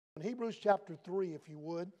In Hebrews chapter 3, if you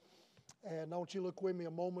would, and I want you to look with me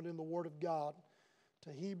a moment in the Word of God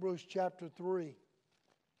to Hebrews chapter 3.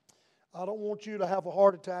 I don't want you to have a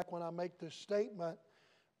heart attack when I make this statement,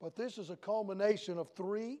 but this is a culmination of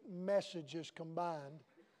 3 messages combined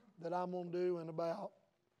that I'm going to do in about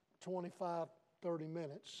 25, 30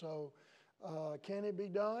 minutes. So can it be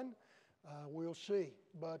done? We'll see.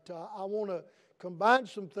 But I want to combine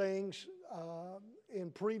some things in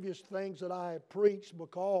previous things that I have preached,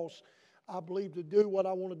 because I believe to do what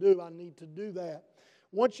I want to do, I need to do that.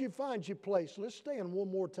 Once you find your place, let's stand one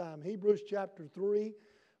more time. Hebrews chapter 3,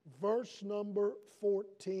 verse number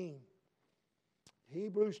 14.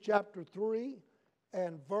 Hebrews chapter 3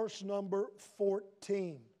 and verse number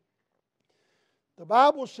 14. The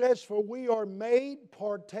Bible says, "For we are made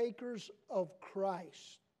partakers of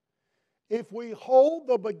Christ, if we hold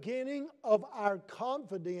the beginning of our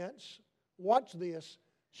confidence," watch this,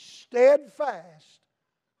 "steadfast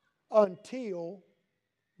until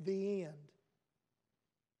the end."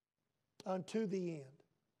 Unto the end.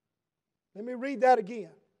 Let me read that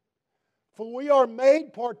again. "For we are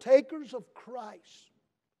made partakers of Christ,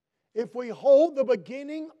 if we hold the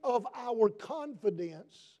beginning of our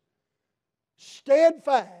confidence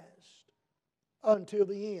steadfast until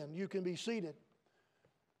the end." You can be seated.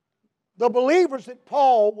 The believers that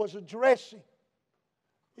Paul was addressing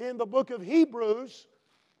in the book of Hebrews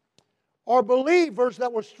are believers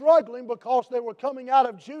that were struggling because they were coming out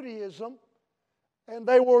of Judaism and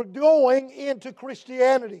they were going into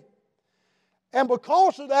Christianity. And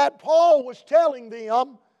because of that, Paul was telling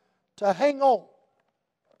them to hang on.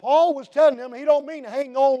 Paul was telling them, he don't mean to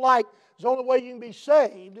hang on like it's the only way you can be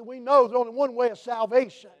saved. We know there's only one way of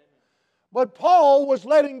salvation. But Paul was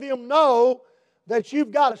letting them know that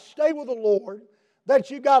you've got to stay with the Lord, that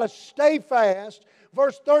you've got to stay fast.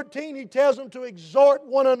 Verse 13, he tells them to exhort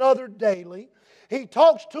one another daily. He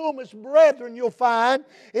talks to them as brethren, you'll find,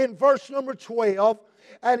 in verse number 12.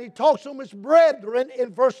 And he talks to them as brethren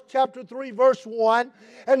in chapter 3, verse 1.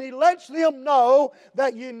 And he lets them know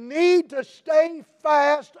that you need to stay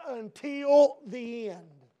fast until the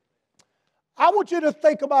end. I want you to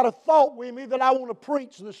think about a thought with me that I want to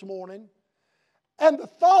preach this morning. And the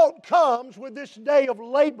thought comes with this day of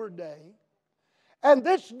Labor Day. And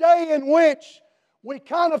this day in which we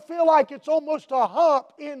kind of feel like it's almost a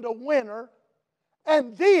hump into winter.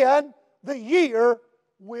 And then the year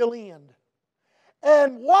will end.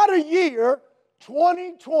 And what a year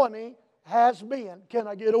 2020 has been. Can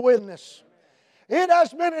I get a witness? It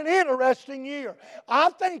has been an interesting year.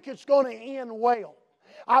 I think it's going to end well.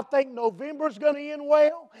 I think November's going to end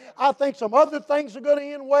well. I think some other things are going to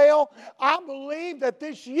end well. I believe that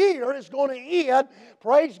this year is going to end,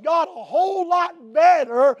 praise God, a whole lot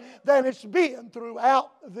better than it's been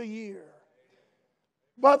throughout the year.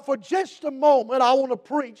 But for just a moment, I want to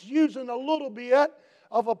preach using a little bit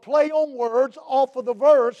of a play on words off of the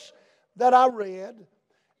verse that I read.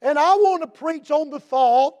 And I want to preach on the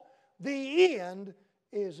thought, the end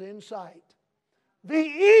is in sight.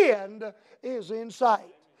 The end is in sight.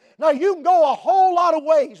 Now you can go a whole lot of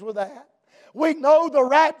ways with that. We know the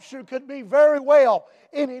rapture could be very well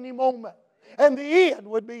in any moment. And the end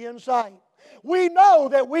would be in sight. We know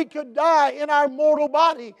that we could die in our mortal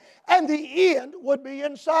body and the end would be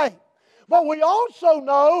in sight. But we also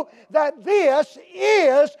know that this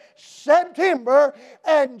is September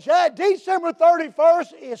and December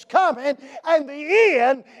 31st is coming and the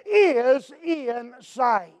end is in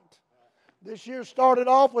sight. This year started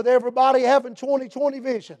off with everybody having 20/20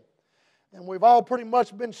 vision. And we've all pretty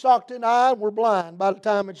much been socked in the eye and we're blind by the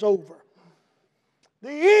time it's over. The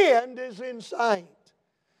end is in sight.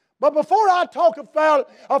 But before I talk about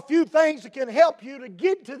a few things that can help you to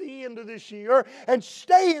get to the end of this year and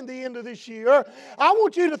stay in the end of this year, I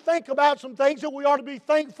want you to think about some things that we ought to be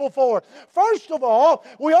thankful for. First of all,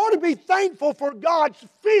 we ought to be thankful for God's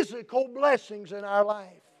physical blessings in our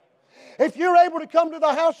life. If you're able to come to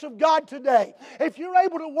the house of God today, if you're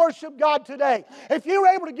able to worship God today, if you're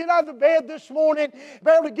able to get out of the bed this morning,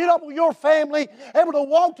 be able to get up with your family, able to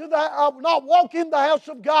walk to not walk in the house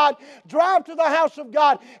of God, drive to the house of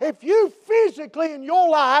God, if you physically in your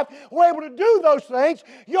life were able to do those things,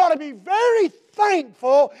 you ought to be very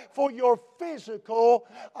thankful for your physical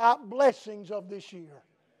blessings of this year.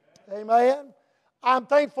 Amen. I'm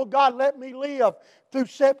thankful God let me live through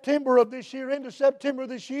September of this year, into September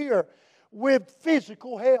this year, with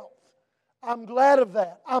physical health. I'm glad of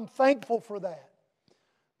that. I'm thankful for that.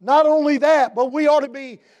 Not only that, but we ought to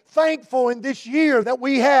be thankful in this year that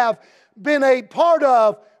we have been a part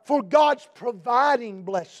of for God's providing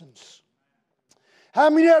blessings. How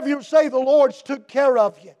many of you say the Lord's took care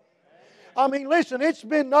of you? I mean, listen, it's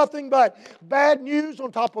been nothing but bad news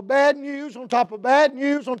on top of bad news on top of bad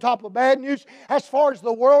news on top of bad news as far as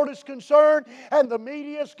the world is concerned and the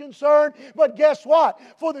media is concerned. But guess what?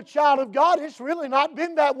 For the child of God, it's really not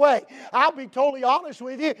been that way. I'll be totally honest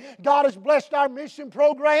with you. God has blessed our mission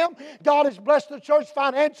program. God has blessed the church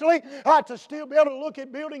financially to still be able to look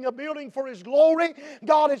at building a building for His glory.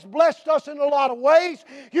 God has blessed us in a lot of ways.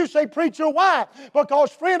 You say, preacher, why?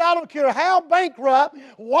 Because, friend, I don't care how bankrupt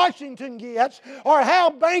Washington gets or how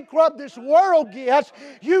bankrupt this world gets,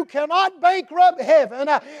 you cannot bankrupt heaven,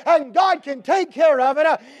 and God can take care of it.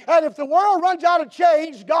 And if the world runs out of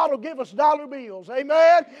change, God will give us dollar bills.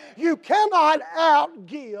 Amen? You cannot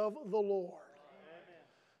outgive the Lord.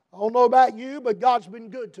 I don't know about you, but God's been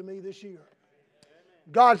good to me this year.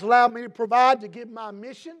 God's allowed me to provide to give my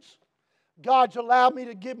missions. God's allowed me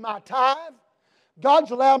to give my tithe.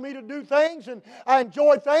 God's allowed me to do things, and I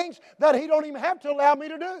enjoy things that He don't even have to allow me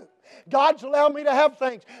to do. God's allowed me to have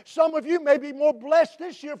things. Some of you may be more blessed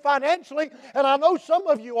this year financially, and I know some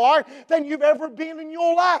of you are, than you've ever been in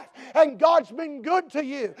your life. And God's been good to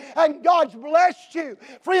you, and God's blessed you.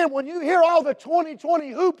 Friend, when you hear all the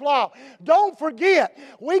 2020 hoopla, don't forget,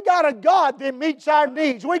 we got a God that meets our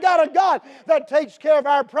needs. We got a God that takes care of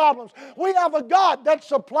our problems. We have a God that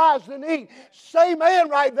supplies the need. Say amen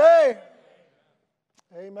right there.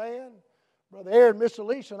 Amen. Brother Aaron and Miss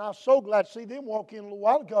Alicia, and I was so glad to see them walk in a little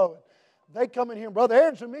while ago. They come in here, and Brother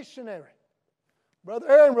Aaron's a missionary. Brother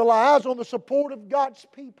Aaron relies on the support of God's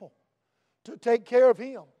people to take care of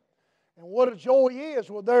him. And what a joy is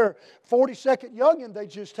with their 42nd youngin they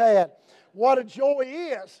just had. What a joy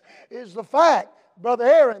is the fact, Brother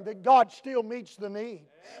Aaron, that God still meets the need.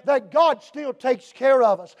 That God still takes care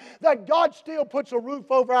of us. That God still puts a roof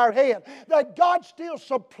over our head. That God still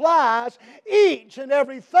supplies each and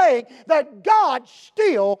everything. That God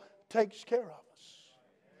still takes care of us.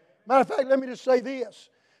 Matter of fact, let me just say this.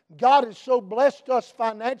 God has so blessed us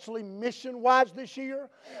financially, mission-wise this year.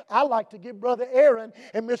 I'd like to give Brother Aaron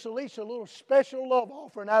and Miss Alicia a little special love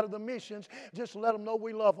offering out of the missions. Just to let them know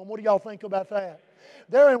we love them. What do y'all think about that?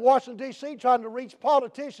 They're in Washington, D.C. trying to reach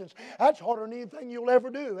politicians. That's harder than anything you'll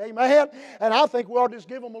ever do. Amen? And I think we ought to just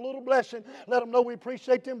give them a little blessing. Let them know we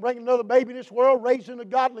appreciate them bringing another baby in this world, raised in a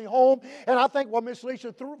godly home. And I think, well, Miss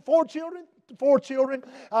Alicia, 4 children.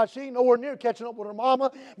 She ain't nowhere near catching up with her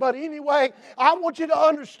mama. But anyway, I want you to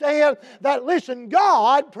understand that, listen,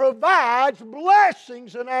 God provides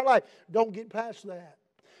blessings in our life. Don't get past that.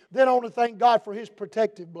 Then I want to thank God for His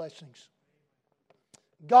protective blessings.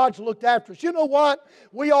 God's looked after us. You know what?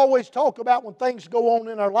 We always talk about when things go on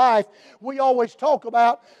in our life, we always talk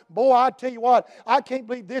about, boy, I tell you what, I can't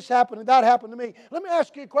believe this happened and that happened to me. Let me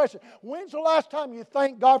ask you a question. When's the last time you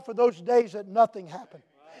thanked God for those days that nothing happened?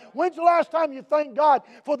 When's the last time you thanked God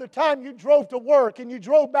for the time you drove to work and you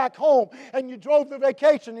drove back home and you drove to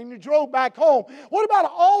vacation and you drove back home? What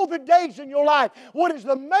about all the days in your life? What is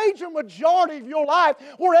the major majority of your life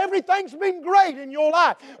where everything's been great in your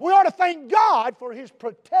life? We ought to thank God for His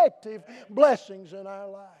protective blessings in our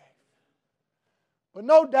life. But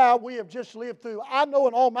no doubt we have just lived through, I know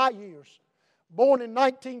in all my years, born in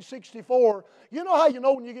 1964, you know how you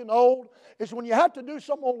know when you're getting old? It's when you have to do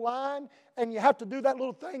something online and you have to do that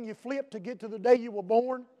little thing you flip to get to the day you were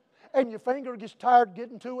born, and your finger gets tired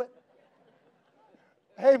getting to it.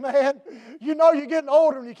 Amen. You know you're getting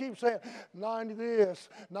older and you keep saying, 90 this,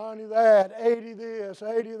 90 that, 80 this,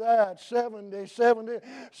 80 that, 70, 70,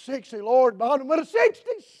 60, Lord, bond them in the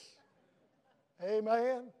 60s.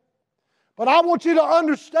 Amen. But I want you to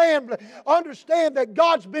understand that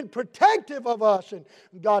God's been protective of us and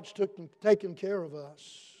God's taken care of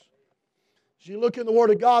us. As you look in the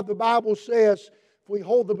Word of God, the Bible says, if we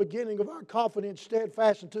hold the beginning of our confidence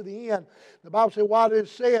steadfast unto the end, the Bible says, while it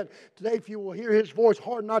is said, today if you will hear His voice,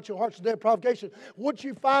 harden not your hearts to their provocation. What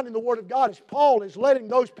you find in the Word of God is Paul is letting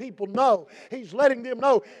those people know. He's letting them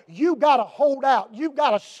know, you got to hold out. You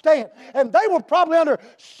got to stand. And they were probably under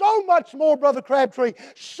so much more, Brother Crabtree,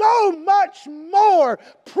 so much more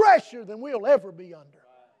pressure than we'll ever be under.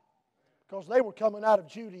 Because they were coming out of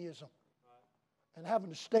Judaism and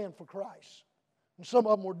having to stand for Christ. And some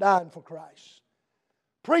of them were dying for Christ.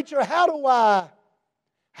 Preacher, how do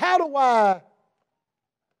I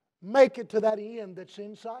make it to that end that's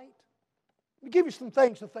in sight? Let me give you some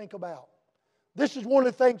things to think about. This is one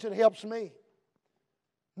of the things that helps me.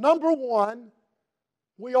 Number one,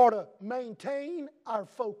 we ought to maintain our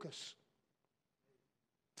focus.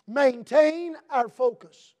 Maintain our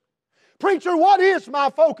focus. Preacher, what is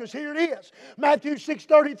my focus? Here it is. Matthew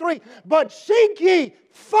 6:33. But seek ye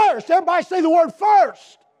first. Everybody say the word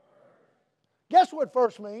first. Guess what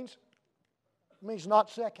first means? It means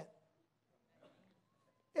not second.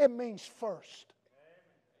 It means first.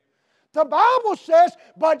 The Bible says,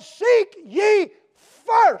 but seek ye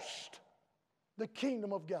first the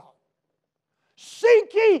kingdom of God.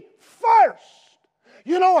 Seek ye first.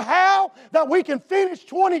 You know how that we can finish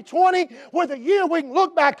 2020 with a year we can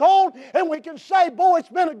look back on and we can say, boy, it's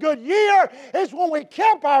been a good year? It's when we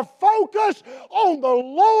kept our focus on the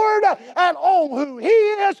Lord and on who He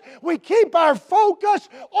is. We keep our focus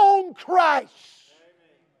on Christ.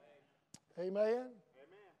 Amen. Amen.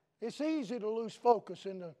 It's easy to lose focus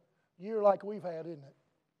in a year like we've had, isn't it?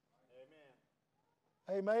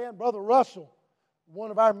 Amen. Amen. Brother Russell, one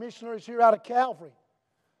of our missionaries here out of Calvary.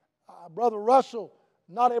 Brother Russell,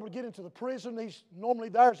 not able to get into the prison. He's normally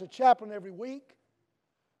there as a chaplain every week.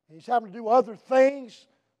 He's having to do other things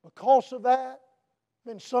because of that.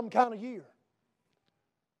 Been some kind of year.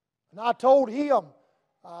 And I told him,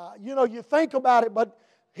 you think about it, but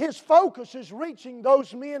his focus is reaching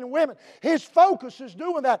those men and women. His focus is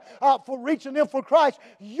doing that for reaching them for Christ.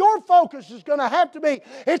 Your focus is going to have to be,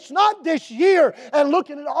 it's not this year and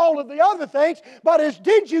looking at all of the other things, but it's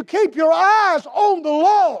did you keep your eyes on the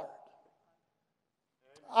Lord?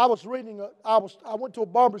 I was reading, I went to a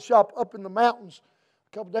barber shop up in the mountains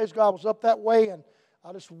a couple days ago. I was up that way and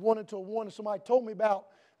I just went into one that somebody told me about.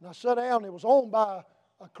 And I sat down. It was owned by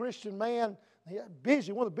a Christian man. He had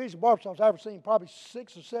busy, one of the busy barber shops I've ever seen, probably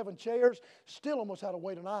 6 or 7 chairs. Still almost had to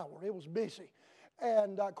wait an hour. It was busy.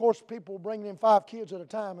 And of course, people were bringing in 5 kids at a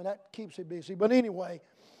time, and that keeps it busy. But anyway,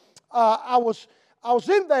 I was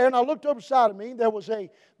in there and I looked over beside of me. There was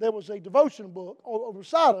a devotion book over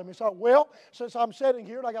beside of me. So, well, since I'm sitting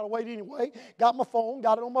here and I got to wait anyway, got my phone,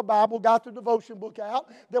 got it on my Bible, got the devotion book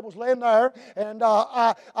out that was laying there, and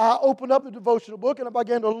I opened up the devotional book and I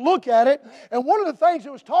began to look at it. And one of the things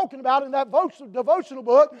it was talking about in that devotional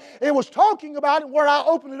book, it was talking about, and where I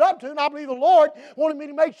opened it up to, and I believe the Lord wanted me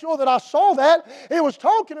to make sure that I saw that, it was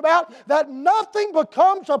talking about that nothing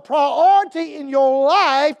becomes a priority in your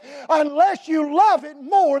life unless you love it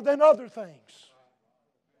more than other things.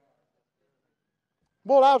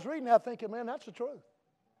 Boy, I was reading that thinking, man, that's the truth.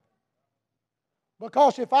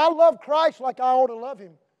 Because if I love Christ like I ought to love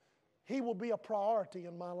Him, He will be a priority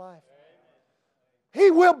in my life. He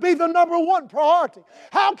will be the number one priority.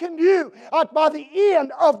 How can you, by the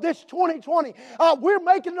end of this 2020, we're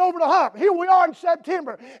making it over the hump. Here we are in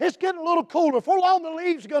September. It's getting a little cooler. For long the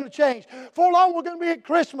leaves are going to change. For long we're going to be at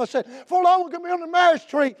Christmas. And for long we're going to be on the marriage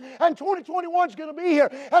tree. And 2021 is going to be here.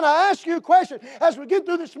 And I ask you a question. As we get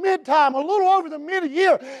through this mid-time, a little over the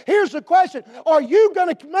mid-year, here's the question. Are you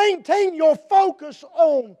going to maintain your focus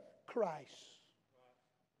on Christ?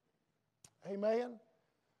 Amen.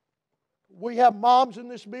 We have moms in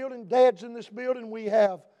this building, dads in this building. We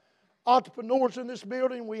have entrepreneurs in this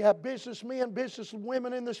building. We have businessmen,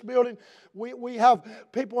 businesswomen in this building. We have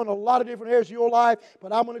people in a lot of different areas of your life.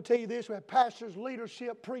 But I'm going to tell you this. We have pastors,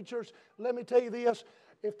 leadership, preachers. Let me tell you this.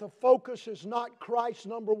 If the focus is not Christ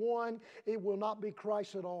number one, it will not be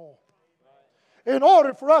Christ at all. In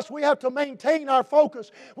order for us, we have to maintain our focus.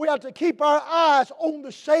 We have to keep our eyes on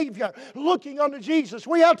the Savior, looking unto Jesus.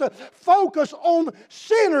 We have to focus on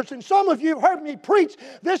sinners. And some of you have heard me preach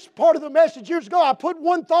this part of the message years ago. I put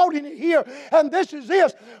one thought in it here, and this is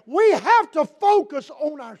this. We have to focus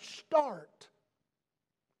on our start.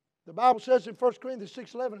 The Bible says in 1 Corinthians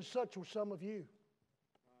 6:11, and such were some of you.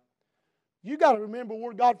 You got to remember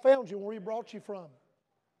where God found you and where He brought you from.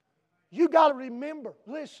 You got to remember,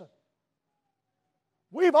 listen.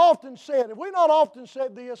 We've often said, have we not often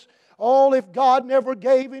said this? Oh, if God never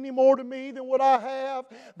gave any more to me than what I have,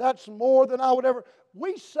 that's more than I would ever.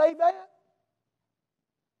 We say that.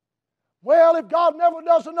 Well, if God never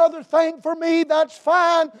does another thing for me, that's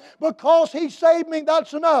fine. Because He saved me,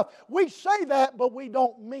 that's enough. We say that, but we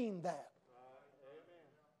don't mean that.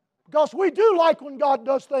 Because we do like when God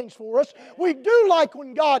does things for us. We do like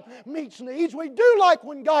when God meets needs. We do like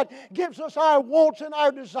when God gives us our wants and our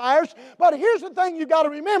desires. But here's the thing you've got to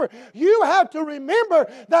remember. You have to remember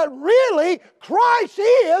that really Christ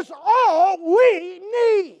is all we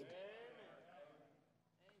need.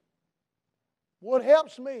 What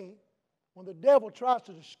helps me when the devil tries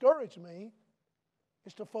to discourage me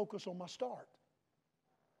is to focus on my start.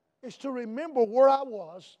 It's to remember where I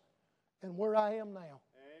was and where I am now.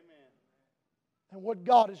 And what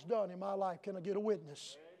God has done in my life. Can I get a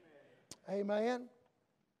witness? Amen. Amen.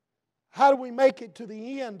 How do we make it to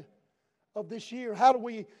the end of this year? How do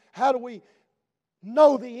we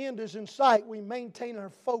know the end is in sight? We maintain our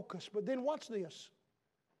focus. But then watch this.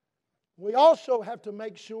 We also have to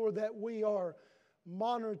make sure that we are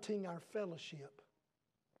monitoring our fellowship.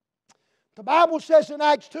 The Bible says in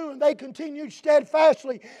Acts 2, and they continued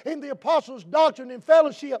steadfastly in the apostles' doctrine and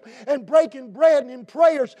fellowship and breaking bread and in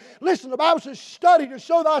prayers. Listen, the Bible says, study to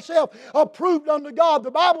show thyself approved unto God.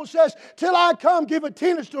 The Bible says, till I come, give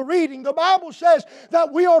attendance to reading. The Bible says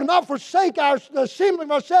that we ought not forsake the assembling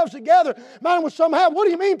of ourselves together. Man, with some have. What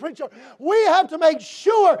do you mean, preacher? We have to make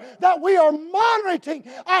sure that we are monitoring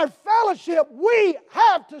our fellowship. We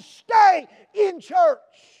have to stay in church.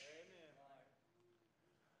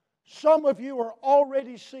 Some of you are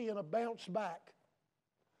already seeing a bounce back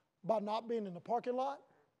by not being in the parking lot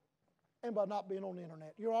and by not being on the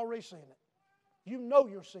internet. You're already seeing it. You know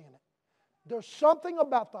you're seeing it. There's something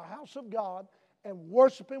about the house of God and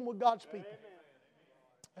worshiping with God's people.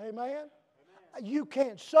 Amen. You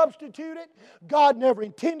can't substitute it. God never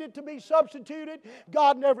intended to be substituted.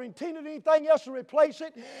 God never intended anything else to replace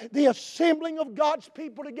it. The assembling of God's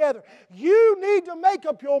people together. You need to make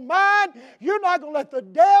up your mind. You're not going to let the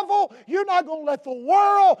devil, you're not going to let the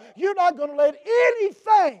world, you're not going to let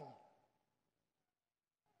anything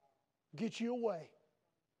get you away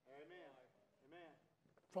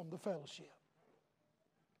from the fellowship.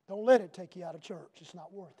 Don't let it take you out of church. It's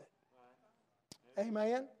not worth it.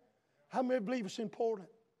 Amen. How many believe it's important?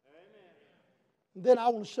 Amen. Then I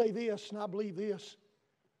want to say this, and I believe this.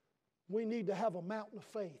 We need to have a mountain of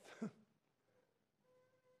faith.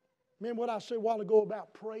 Remember what I said a while ago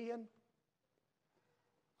about praying?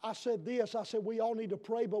 I said this. I said we all need to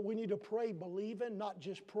pray, but we need to pray believing, not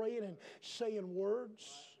just praying and saying words.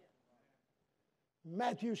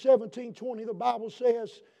 Matthew 17:20, the Bible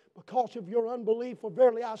says, because of your unbelief, for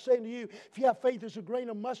verily I say unto you, if you have faith as a grain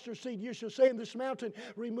of mustard seed, you shall say in this mountain,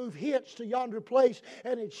 remove hence to yonder place,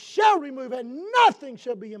 and it shall remove, and nothing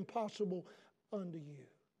shall be impossible unto you.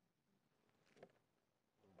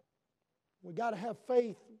 We got to have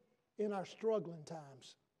faith in our struggling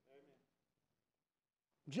times.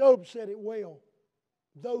 Job said it well,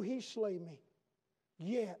 though he slay me,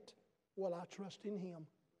 yet will I trust in him.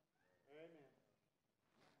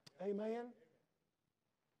 Amen.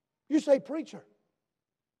 You say, preacher,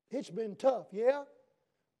 it's been tough. Yeah?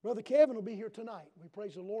 Brother Kevin will be here tonight. We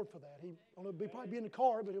praise the Lord for that. He'll probably be in the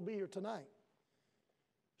car, but he'll be here tonight.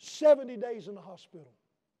 70 days in the hospital.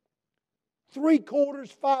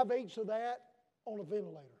 3/4, 5/8 of that on a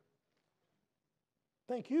ventilator.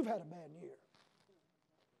 Think you've had a bad year.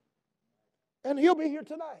 And he'll be here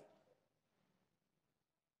tonight.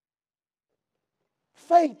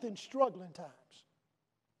 Faith in struggling times.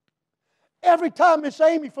 Every time Miss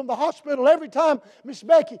Amy from the hospital, every time Miss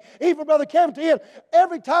Becky, even Brother Kevin to end,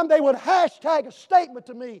 every time they would hashtag a statement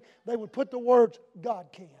to me, they would put the words,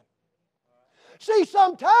 God can. See,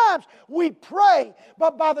 sometimes we pray,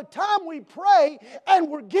 but by the time we pray and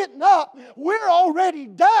we're getting up, we're already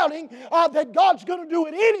doubting that God's going to do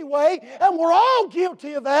it anyway, and we're all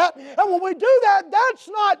guilty of that. And when we do that, that's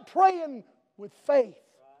not praying with faith.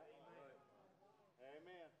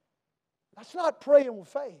 That's not praying with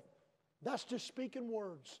faith. That's just speaking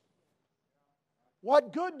words.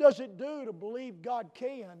 What good does it do to believe God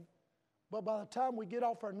can, but by the time we get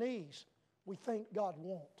off our knees, we think God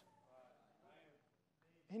won't?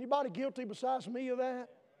 Anybody guilty besides me of that?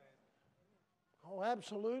 Oh,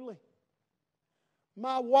 absolutely.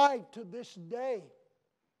 My wife to this day,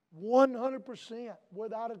 100%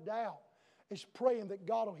 without a doubt, is praying that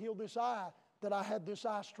God will heal this eye that I had this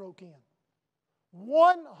eye stroke in.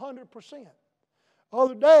 100%. The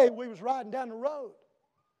other day, we was riding down the road,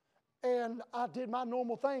 and I did my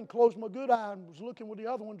normal thing, closed my good eye and was looking with the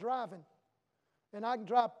other one driving. And I can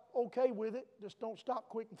drive okay with it, just don't stop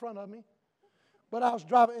quick in front of me. But I was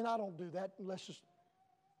driving, and I don't do that unless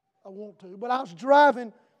I want to. But I was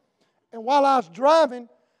driving, and while I was driving,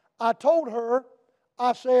 I told her,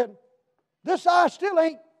 I said, this eye still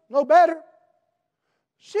ain't no better.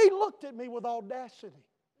 She looked at me with audacity,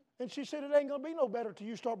 and she said, it ain't going to be no better till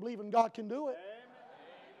you start believing God can do it.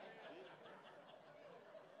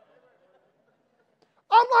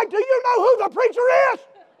 I'm like, do you know who the preacher is?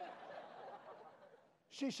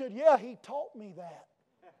 She said, yeah, he taught me that.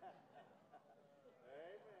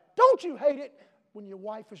 Don't you hate it when your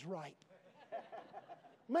wife is right?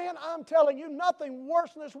 Man, I'm telling you, nothing worse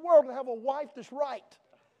in this world than to have a wife that's right.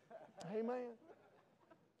 Amen.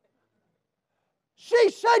 She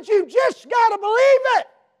said, you just got to believe it.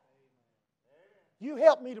 You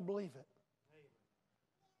help me to believe it.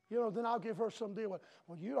 You know, then I'll give her some deal with,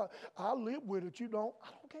 well, you know, I live with it, you don't. I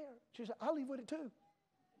don't care. She said, I live with it too.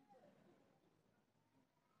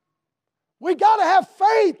 We got to have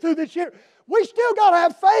faith through this year. We still got to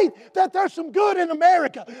have faith that there's some good in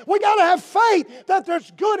America. We got to have faith that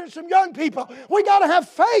there's good in some young people. We got to have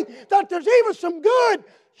faith that there's even some good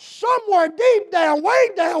somewhere deep down, way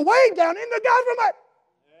down in the government.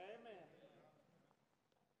 Amen.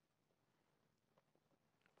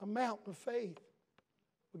 A mountain of faith.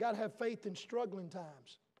 We got to have faith in struggling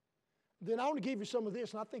times. Then I want to give you some of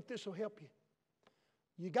this, and I think this will help you.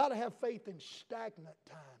 You got to have faith in stagnant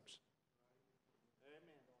times.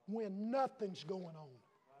 When nothing's going on.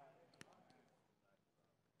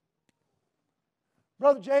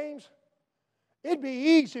 Brother James, it'd be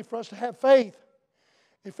easy for us to have faith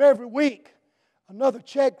if every week another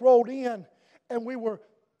check rolled in and we were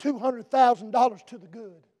 $200,000 to the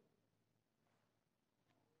good.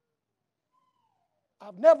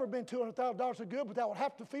 I've never been $200,000 to good, but that would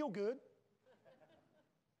have to feel good.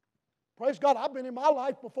 Praise God, I've been in my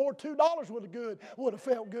life before $2 would have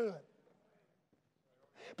felt good.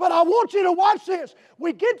 But I want you to watch this.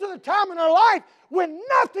 We get to the time in our life when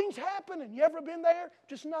nothing's happening. You ever been there?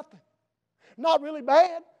 Just nothing. Not really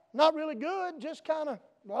bad, not really good, just kind of,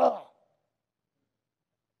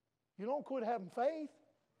 You don't quit having faith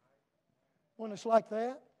when it's like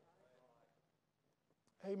that.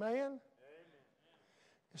 Amen?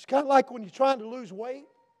 It's kind of like when you're trying to lose weight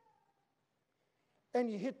and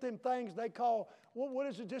you hit them things they call, what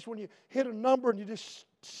is it just when you hit a number and you just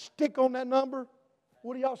stick on that number?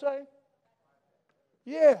 What do y'all say?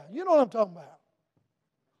 Yeah, you know what I'm talking about.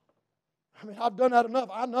 I mean, I've done that enough.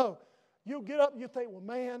 I know. You get up and you think, well,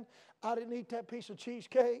 man, I didn't eat that piece of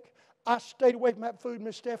cheesecake. I stayed away from that food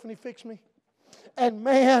Miss Stephanie fixed me. And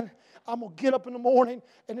man, I'm going to get up in the morning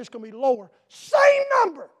and it's going to be lower. Same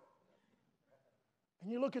number.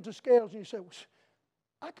 And you look at the scales and you say, well,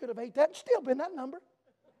 I could have ate that and still been that number.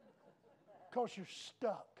 Because you're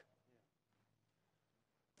stuck.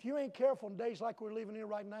 If you ain't careful in days like we're living in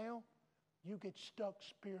right now, you get stuck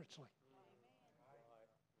spiritually.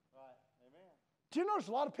 Do you notice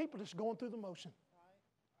a lot of people just going through the motion?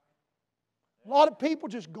 A lot of people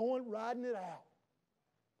just riding it out.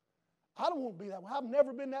 I don't want to be that way. I've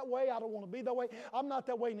never been that way. I don't want to be that way. I'm not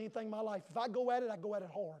that way in anything in my life. If I go at it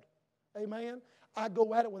hard. Amen? I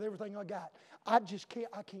go at it with everything I got. I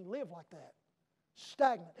can't live like that.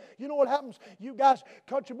 Stagnant. You know what happens? You guys,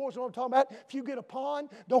 country boys know what I'm talking about. If you get a pond,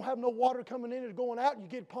 don't have no water coming in or going out, you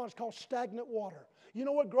get a pond, it's called stagnant water. You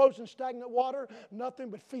know what grows in stagnant water? Nothing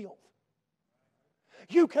but filth.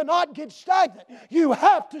 You cannot get stagnant. You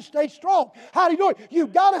have to stay strong. How do you do it?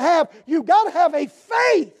 You've got to have a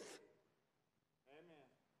faith. Amen.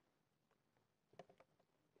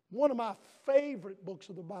 One of my favorite books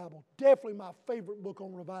of the Bible, definitely my favorite book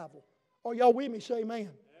on revival. Are y'all with me? Say amen.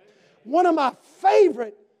 One of my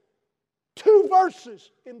favorite 2 verses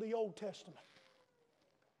in the Old Testament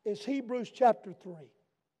is Hebrews chapter 3,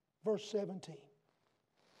 verse 17.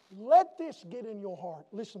 Let this get in your heart.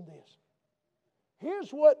 Listen to this. Here's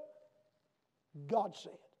what God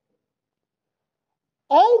said.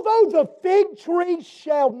 Although the fig tree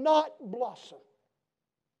shall not blossom,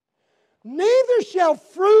 neither shall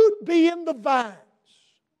fruit be in the vines,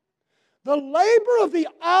 the labor of the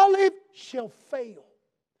olive shall fail,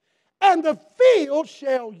 and the field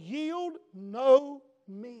shall yield no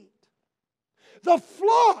meat. The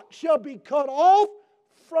flock shall be cut off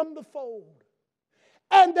from the fold,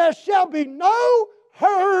 and there shall be no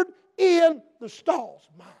herd in the stalls.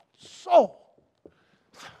 My soul.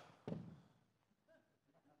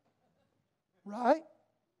 Right?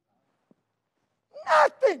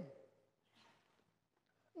 Nothing.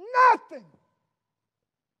 Nothing.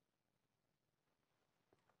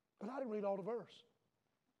 But I didn't read all the verse.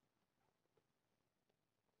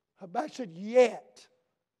 Habakkuk said, yet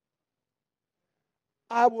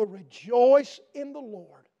I will rejoice in the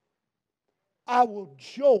Lord. I will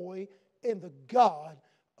joy in the God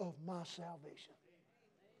of my salvation.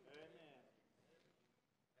 Amen.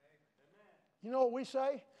 You know what we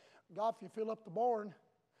say? God, if you fill up the barn,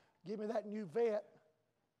 give me that new vet.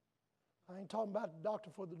 I ain't talking about the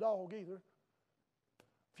doctor for the dog either.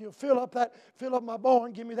 If you fill up my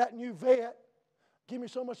barn, give me that new vet. Give me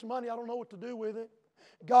so much money, I don't know what to do with it.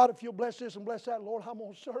 God, if you'll bless this and bless that, Lord, I'm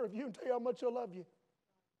going to serve you and tell you how much I love you.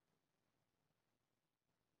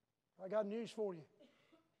 I got news for you.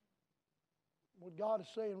 What God is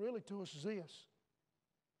saying really to us is this.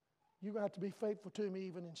 You're going to have to be faithful to me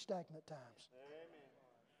even in stagnant times.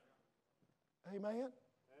 Amen. Amen. Amen.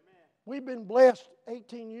 We've been blessed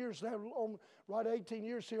 18 years now, right 18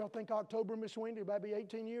 years here. I think October, Miss Wendy, about be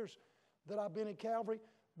 18 years that I've been at Calvary.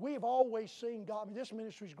 We have always seen God. I mean, this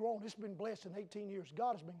ministry's grown. It's been blessed in 18 years.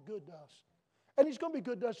 God has been good to us. And He's going to be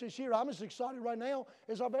good to us this year. I'm as excited right now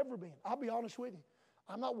as I've ever been. I'll be honest with you.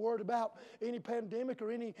 I'm not worried about any pandemic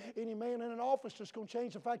or any man in an office that's going to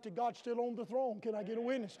change the fact that God's still on the throne. Can I get a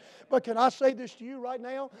witness? But can I say this to you right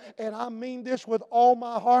now? And I mean this with all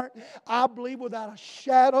my heart. I believe without a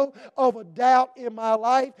shadow of a doubt in my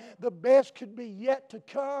life, the best could be yet to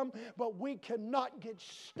come. But we cannot get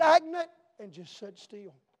stagnant and just sit still.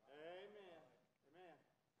 Amen. Amen.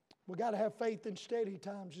 We've got to have faith in steady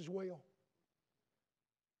times as well.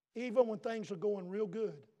 Even when things are going real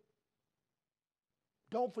good.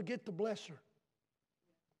 Don't forget to bless her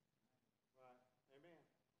Amen.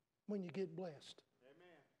 when you get blessed.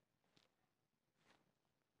 Amen.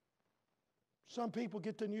 Some people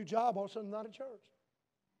get the new job, all of a sudden not at church.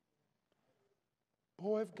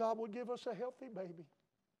 Boy, if God would give us a healthy baby,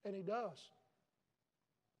 and He does,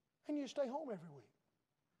 and you stay home every week.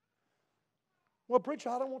 Well, preacher,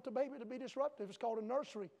 I don't want the baby to be disruptive. It's called a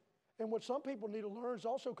nursery. And what some people need to learn is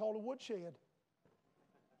also called a woodshed.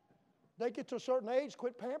 They get to a certain age,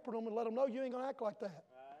 quit pampering them and let them know you ain't going to act like that.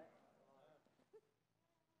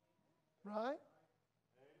 Right?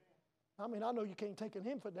 I mean, I know you can't take an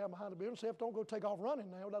infant down behind the building. Say, don't go take off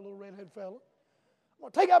running now, that little redhead fella. I'm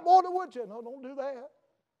going to take that boy to the woodshed. No, don't do that.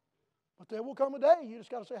 But there will come a day you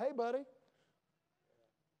just got to say, hey, buddy.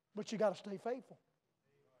 But you got to stay faithful.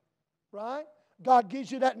 Right? God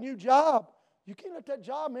gives you that new job. You can't let that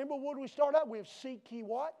job, remember what we start out with? Seek ye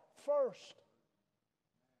what? First.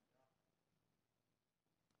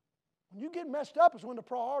 When you get messed up is when the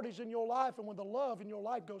priorities in your life and when the love in your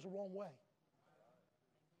life goes the wrong way.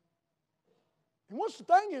 And what's the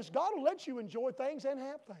thing is, God will let you enjoy things and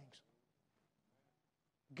have things.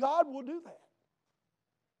 God will do that.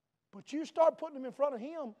 But you start putting them in front of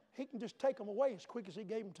Him, He can just take them away as quick as He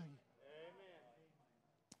gave them to you.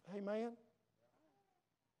 Amen. Amen.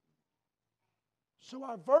 So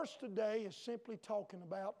our verse today is simply talking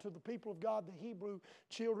about to the people of God, the Hebrew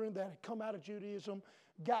children that had come out of Judaism,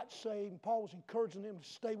 got saved, and Paul was encouraging them to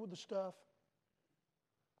stay with the stuff.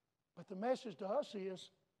 But the message to us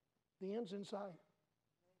is, the end's in sight.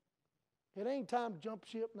 It ain't time to jump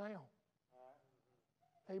ship now.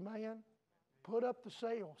 Amen. Put up the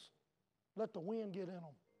sails. Let the wind get in them.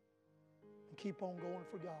 And keep on going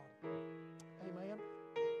for God. Amen.